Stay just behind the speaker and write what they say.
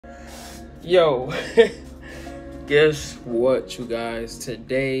Yo, guess what, you guys?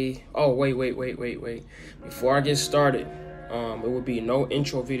 Today, oh, wait. Before I get started, it will be no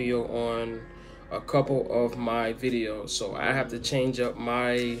intro video on a couple of my videos. So I have to change up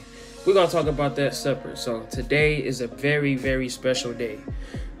we're going to talk about that separate. So today is a very, very special day.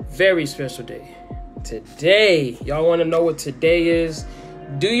 Very special day. Today, y'all want to know what today is?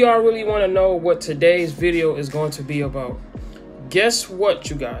 Do y'all really want to know what today's video is going to be about? Guess what,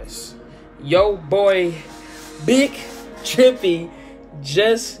 you guys? Yo boy, Big Trippy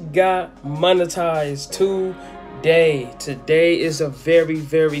just got monetized today. Today is a very,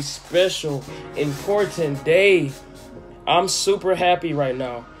 very special, important day. I'm super happy right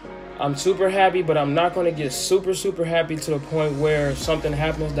now. I'm super happy, but I'm not going to get super happy to the point where something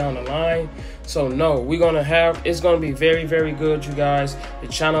happens down the line. So no, it's going to be very, very good, you guys. The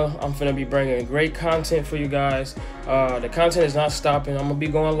channel, I'm going to be bringing great content for you guys. The content is not stopping. I'm going to be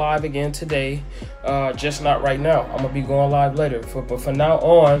going live again today, just not right now. I'm going to be going live later. But for now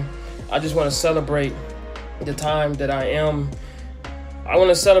on, I just want to celebrate the time that I want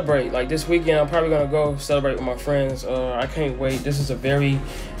to celebrate. Like this weekend, I'm probably going to go celebrate with my friends. I can't wait. This is a very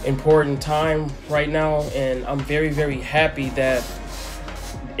important time right now, and I'm very, very happy that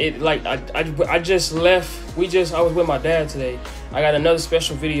I just left. I was with my dad today. I got another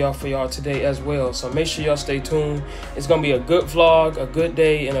special video for y'all today as well, so make sure y'all stay tuned. It's gonna be a good vlog, a good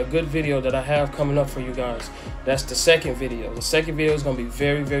day, and a good video that I have coming up for you guys. That's the second video. The second video is gonna be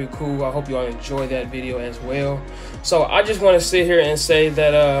very, very cool. I hope y'all enjoy that video as well. So I just want to sit here and say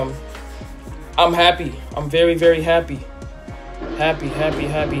that I'm happy. I'm very, very happy. Happy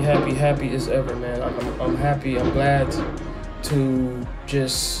as ever, man. I'm happy. I'm glad to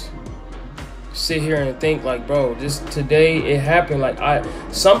just sit here and think like, bro, today it happened. Like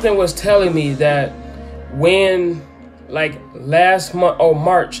something was telling me that when last month,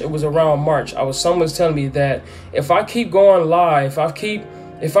 March, it was around March, someone's telling me that if I keep going live, if I keep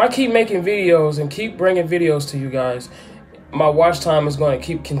making videos and keep bringing videos to you guys, my watch time is going to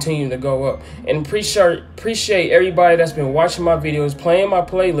keep continuing to go up. And appreciate everybody that's been watching my videos, playing my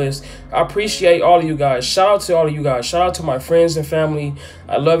playlist. I appreciate all of you guys. Shout out to all of you guys. Shout out to my friends and family.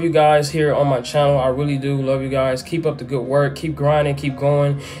 I love you guys here on my channel. I really do love you guys. Keep up the good work. Keep grinding. Keep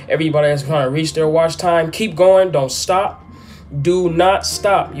going. Everybody that's trying to reach their watch time, keep going. Don't stop. Do not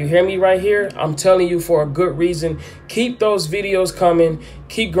stop. You hear me right here? I'm telling you for a good reason. Keep those videos coming.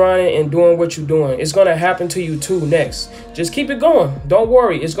 Keep grinding and doing what you're doing. It's going to happen to you too next. Just keep it going. Don't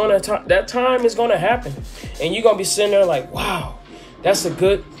worry. It's going to that time is going to happen. And you're going to be sitting there like, wow, that's a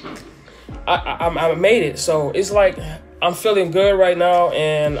good, I made it. So it's like I'm feeling good right now,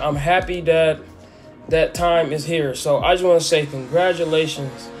 and I'm happy that that time is here. So I just want to say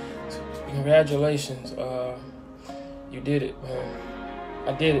congratulations. Congratulations. You did it, man.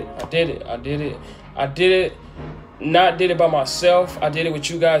 I did it. Not did it by myself. I did it with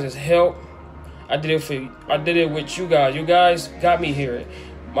you guys' help. I did it with you guys. You guys got me here.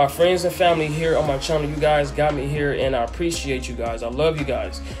 My friends and family here on my channel, you guys got me here, and I appreciate you guys. I love you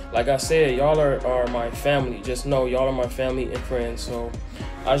guys. Like I said, y'all are my family. Just know y'all are my family and friends. So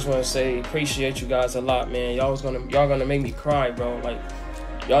I just want to say appreciate you guys a lot, man. Y'all gonna make me cry, bro. Like,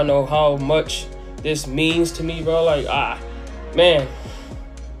 y'all know how much this means to me, bro. Like, man,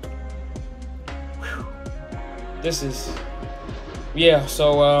 whew. This is, yeah.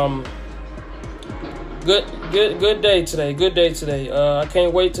 So good day today. Good day today. I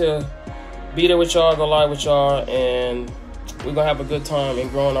can't wait to be there with y'all, go live with y'all, and we're gonna have a good time in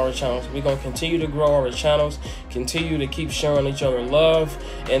growing our channels. We're gonna continue to grow our channels, continue to keep showing each other love,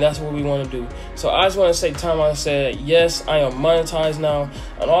 and that's what we want to do. So I just want to say, I said, yes, I am monetized now,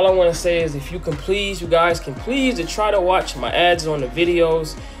 and all I want to say is, if you guys can please to try to watch my ads on the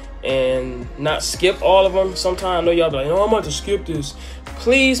videos and not skip all of them. Sometimes I know y'all be like, no, I'm about to skip this.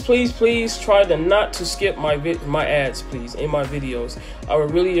 Please try to not to skip my ads, please, in my videos. I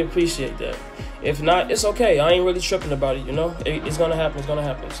would really appreciate that. If not, it's okay. I ain't really tripping about it, you know. It's gonna happen. It's gonna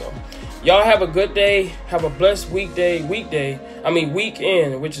happen. So y'all have a good day. Have a blessed weekend, which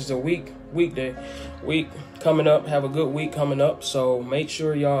is a weekday coming up. Have a good week coming up. So make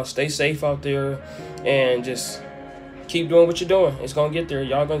sure y'all stay safe out there and just keep doing what you're doing. It's gonna get there.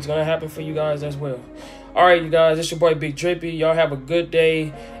 It's gonna happen for you guys as well. All right, you guys, it's your boy Big Trippy. Y'all have a good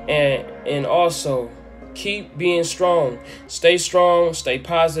day, and also keep being strong. Stay strong, stay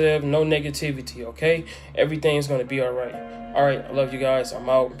positive, no negativity, okay? Everything's gonna be all right. All right, I love you guys. I'm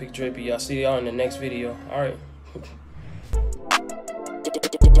out, Big Trippy. I'll see y'all in the next video. All right.